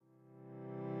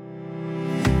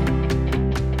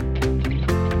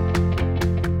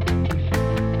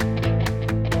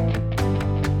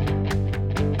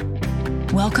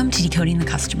to Decoding the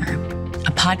Customer,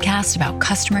 a podcast about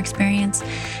customer experience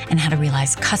and how to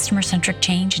realize customer-centric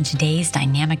change in today's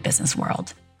dynamic business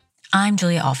world. I'm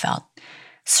Julia Ahlfeldt,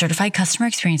 certified customer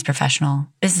experience professional,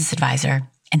 business advisor,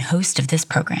 and host of this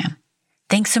program.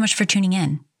 Thanks so much for tuning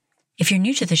in. If you're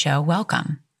new to the show,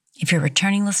 welcome. If you're a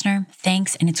returning listener,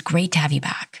 thanks, and it's great to have you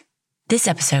back. This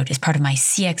episode is part of my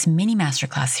CX mini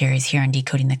masterclass series here on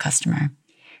Decoding the Customer.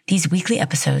 These weekly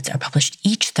episodes are published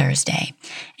each Thursday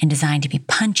and designed to be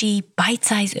punchy,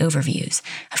 bite-sized overviews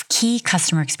of key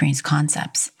customer experience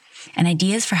concepts and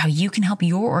ideas for how you can help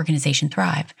your organization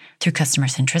thrive through customer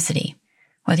centricity.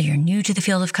 Whether you're new to the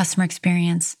field of customer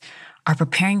experience, are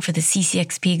preparing for the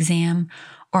CCXP exam,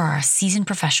 or are a seasoned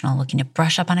professional looking to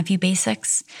brush up on a few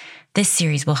basics, this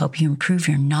series will help you improve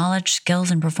your knowledge, skills,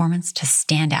 and performance to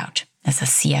stand out as a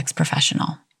CX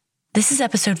professional. This is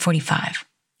episode 45.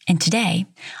 And today,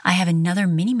 I have another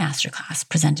mini masterclass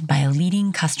presented by a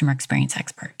leading customer experience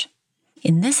expert.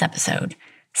 In this episode,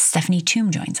 Stephanie Toom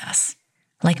joins us.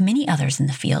 Like many others in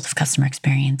the field of customer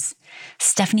experience,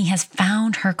 Stephanie has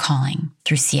found her calling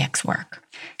through CX work.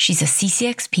 She's a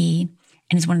CCXP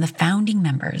and is one of the founding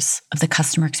members of the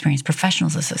Customer Experience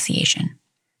Professionals Association.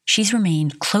 She's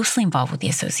remained closely involved with the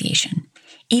association,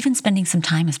 even spending some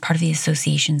time as part of the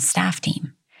association's staff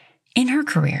team. In her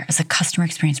career as a customer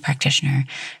experience practitioner,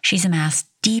 she's amassed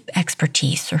deep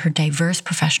expertise through her diverse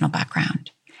professional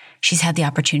background. She's had the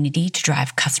opportunity to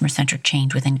drive customer-centric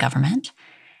change within government,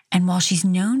 and while she's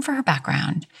known for her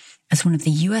background as one of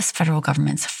the U.S. federal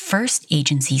government's first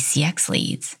agency CX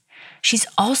leads, she's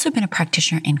also been a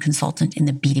practitioner and consultant in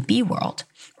the B2B world,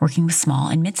 working with small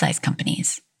and mid-sized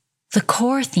companies. The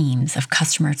core themes of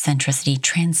customer centricity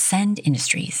transcend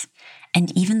industries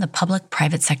and even the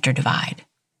public-private sector divide.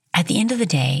 At the end of the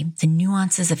day, the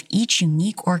nuances of each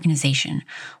unique organization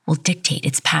will dictate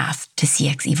its path to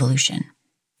CX evolution.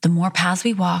 The more paths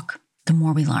we walk, the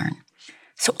more we learn.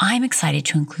 So I'm excited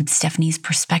to include Stephanie's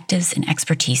perspectives and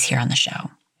expertise here on the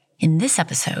show. In this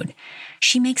episode,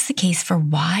 she makes the case for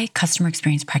why customer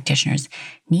experience practitioners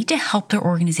need to help their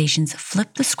organizations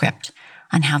flip the script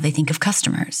on how they think of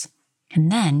customers.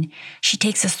 And then she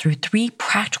takes us through 3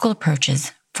 practical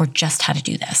approaches for just how to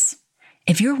do this.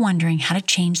 If you're wondering how to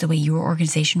change the way your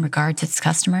organization regards its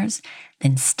customers,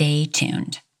 then stay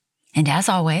tuned. And as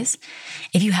always,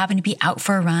 if you happen to be out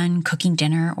for a run, cooking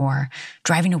dinner, or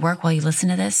driving to work while you listen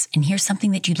to this and hear something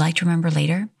that you'd like to remember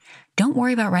later, don't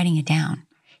worry about writing it down.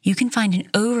 You can find an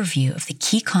overview of the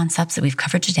key concepts that we've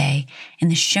covered today in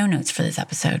the show notes for this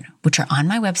episode, which are on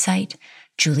my website,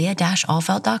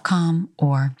 julia-ahlfeldt.com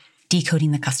or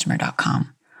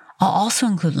decodingthecustomer.com. I'll also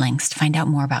include links to find out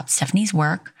more about Stephanie's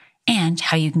work and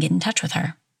how you can get in touch with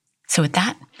her. So with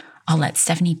that, I'll let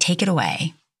Stephanie take it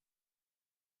away.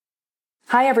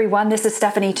 Hi everyone, this is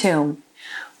Stephanie Toom.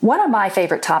 One of my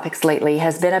favorite topics lately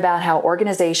has been about how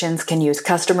organizations can use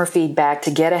customer feedback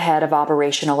to get ahead of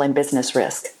operational and business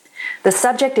risk. The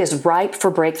subject is ripe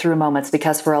for breakthrough moments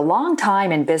because for a long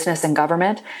time in business and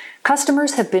government,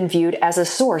 customers have been viewed as a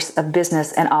source of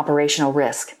business and operational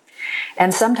risk.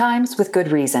 And sometimes with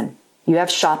good reason. You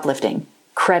have shoplifting,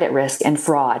 credit risk, and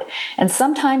fraud. And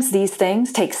sometimes these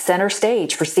things take center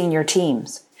stage for senior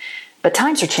teams. But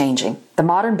times are changing. The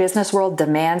modern business world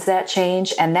demands that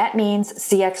change, and that means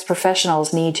CX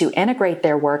professionals need to integrate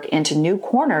their work into new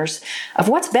corners of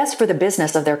what's best for the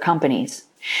business of their companies.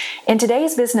 In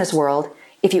today's business world,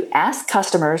 if you ask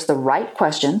customers the right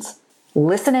questions,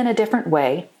 listen in a different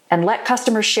way, and let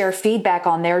customers share feedback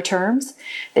on their terms,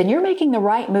 then you're making the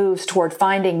right moves toward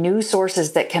finding new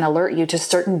sources that can alert you to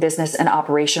certain business and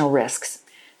operational risks.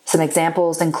 Some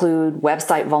examples include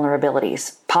website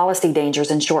vulnerabilities, policy dangers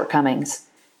and shortcomings,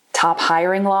 top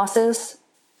hiring losses,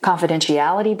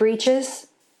 confidentiality breaches,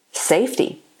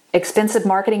 safety, expensive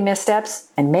marketing missteps,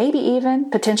 and maybe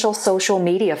even potential social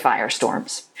media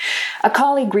firestorms. A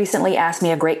colleague recently asked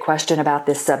me a great question about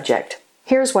this subject.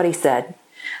 Here's what he said.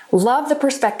 Love the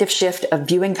perspective shift of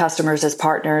viewing customers as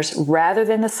partners rather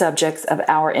than the subjects of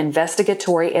our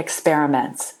investigatory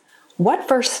experiments. What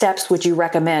first steps would you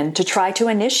recommend to try to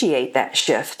initiate that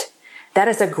shift? That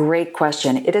is a great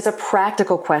question. It is a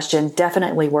practical question,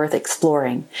 definitely worth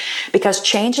exploring, because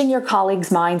changing your colleagues'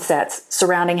 mindsets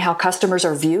surrounding how customers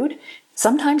are viewed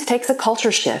sometimes takes a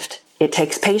culture shift. It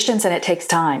takes patience and it takes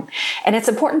time. And it's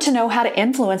important to know how to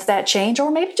influence that change or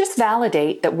maybe just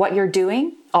validate that what you're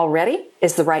doing already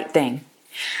is the right thing.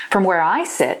 From where I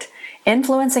sit,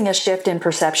 influencing a shift in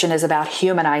perception is about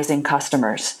humanizing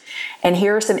customers. And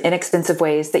here are some inexpensive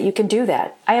ways that you can do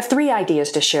that. I have 3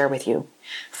 ideas to share with you.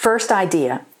 First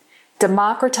idea,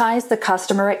 democratize the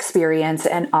customer experience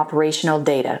and operational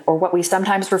data, or what we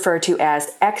sometimes refer to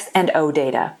as X and O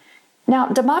data. Now,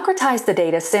 democratize the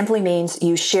data simply means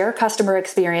you share customer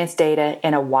experience data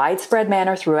in a widespread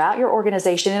manner throughout your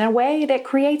organization in a way that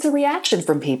creates a reaction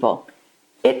from people.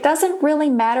 It doesn't really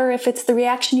matter if it's the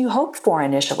reaction you hoped for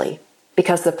initially,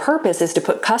 because the purpose is to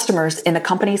put customers in the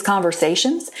company's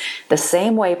conversations the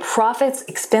same way profits,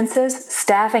 expenses,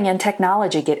 staffing, and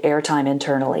technology get airtime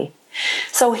internally.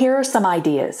 So here are some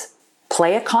ideas.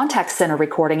 Play a contact center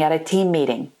recording at a team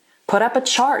meeting. Put up a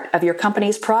chart of your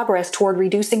company's progress toward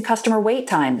reducing customer wait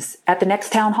times at the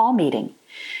next town hall meeting.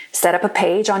 Set up a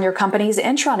page on your company's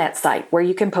intranet site where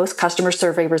you can post customer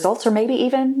survey results or maybe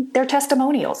even their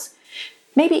testimonials.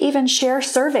 Maybe even share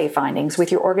survey findings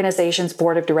with your organization's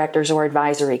board of directors or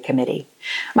advisory committee.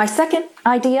 My second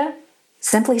idea,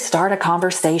 simply start a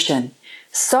conversation.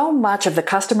 So much of the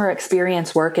customer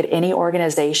experience work at any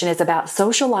organization is about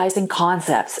socializing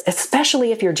concepts,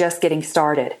 especially if you're just getting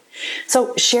started.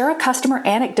 So share a customer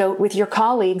anecdote with your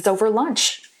colleagues over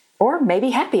lunch, or maybe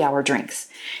happy hour drinks.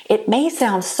 It may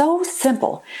sound so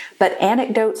simple, but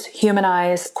anecdotes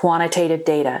humanize quantitative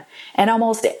data, and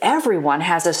almost everyone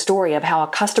has a story of how a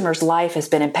customer's life has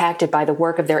been impacted by the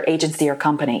work of their agency or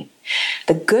company.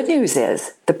 The good news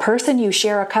is the person you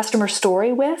share a customer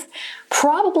story with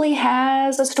probably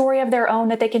has a story of their own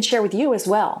that they can share with you as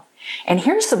well. And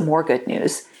here's some more good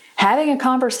news. Having a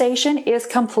conversation is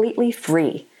completely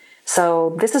free.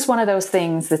 So this is one of those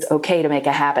things that's okay to make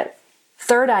a habit.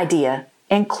 Third idea,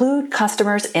 include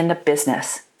customers in the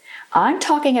business. I'm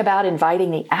talking about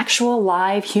inviting the actual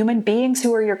live human beings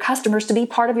who are your customers to be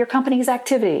part of your company's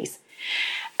activities.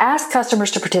 Ask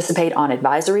customers to participate on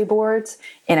advisory boards,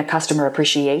 in a customer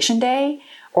appreciation day,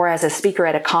 or as a speaker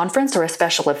at a conference or a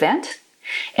special event.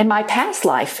 In my past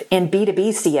life in B2B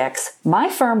CX, my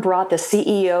firm brought the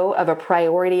CEO of a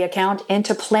priority account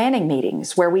into planning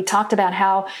meetings where we talked about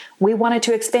how we wanted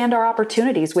to expand our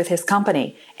opportunities with his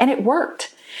company, and it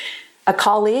worked. A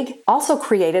colleague also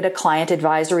created a client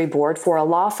advisory board for a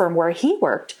law firm where he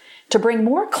worked to bring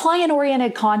more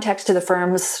client-oriented context to the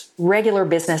firm's regular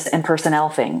business and personnel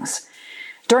things.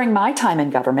 During my time in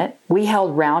government, we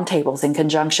held roundtables in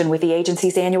conjunction with the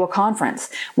agency's annual conference,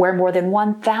 where more than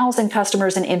 1,000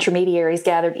 customers and intermediaries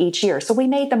gathered each year. So we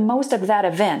made the most of that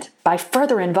event by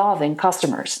further involving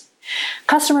customers.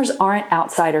 Customers aren't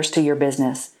outsiders to your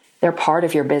business. They're part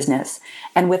of your business.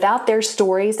 And without their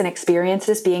stories and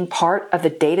experiences being part of the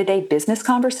day-to-day business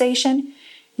conversation,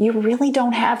 you really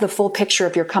don't have the full picture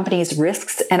of your company's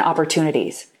risks and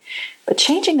opportunities. But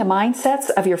changing the mindsets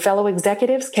of your fellow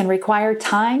executives can require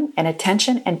time and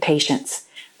attention and patience.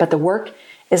 But the work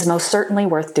is most certainly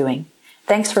worth doing.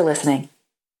 Thanks for listening.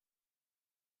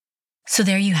 So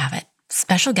there you have it.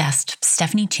 Special guest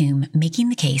Stephanie Toome making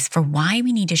the case for why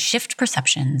we need to shift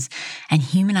perceptions and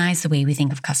humanize the way we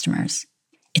think of customers.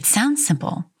 It sounds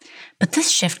simple, but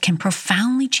this shift can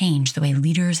profoundly change the way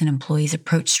leaders and employees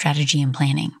approach strategy and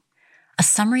planning. A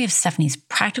summary of Stephanie's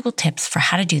practical tips for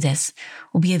how to do this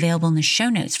will be available in the show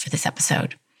notes for this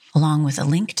episode, along with a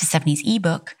link to Stephanie's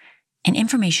ebook and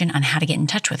information on how to get in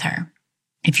touch with her.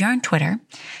 If you're on Twitter,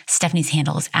 Stephanie's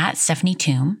handle is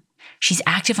 @StephanieToome. She's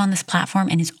active on this platform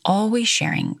and is always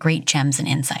sharing great gems and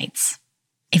insights.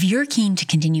 If you're keen to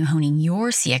continue honing your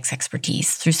CX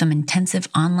expertise through some intensive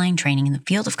online training in the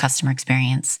field of customer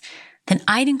experience, then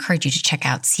I'd encourage you to check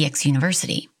out CX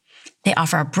University. They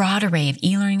offer a broad array of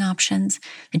e-learning options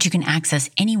that you can access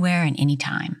anywhere and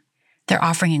anytime. Their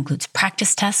offering includes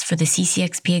practice tests for the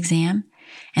CCXP exam,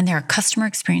 and they're a Customer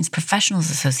Experience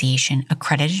Professionals Association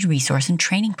accredited resource and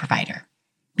training provider,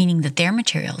 meaning that their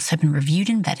materials have been reviewed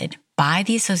and vetted by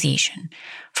the association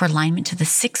for alignment to the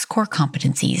 6 core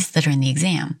competencies that are in the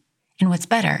exam. And what's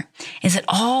better is that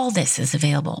all this is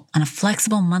available on a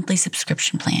flexible monthly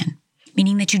subscription plan,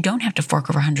 meaning that you don't have to fork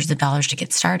over hundreds of dollars to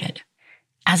get started.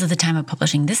 As of the time of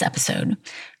publishing this episode,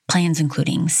 plans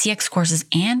including CX courses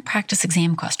and practice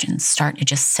exam questions start at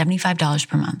just $75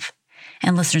 per month.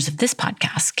 And listeners of this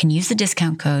podcast can use the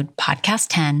discount code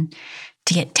podcast10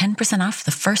 to get 10% off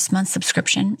the first month's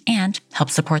subscription and help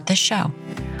support this show.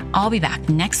 I'll be back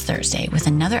next Thursday with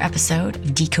another episode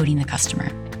of Decoding the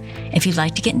Customer. If you'd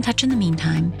like to get in touch in the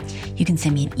meantime, you can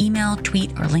send me an email,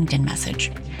 tweet, or LinkedIn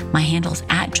message. My handle is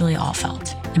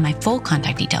 @JuliaAllfelt, and my full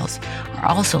contact details are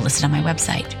also listed on my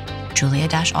website,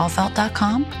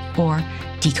 julia-allfelt.com or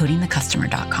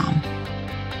decodingthecustomer.com.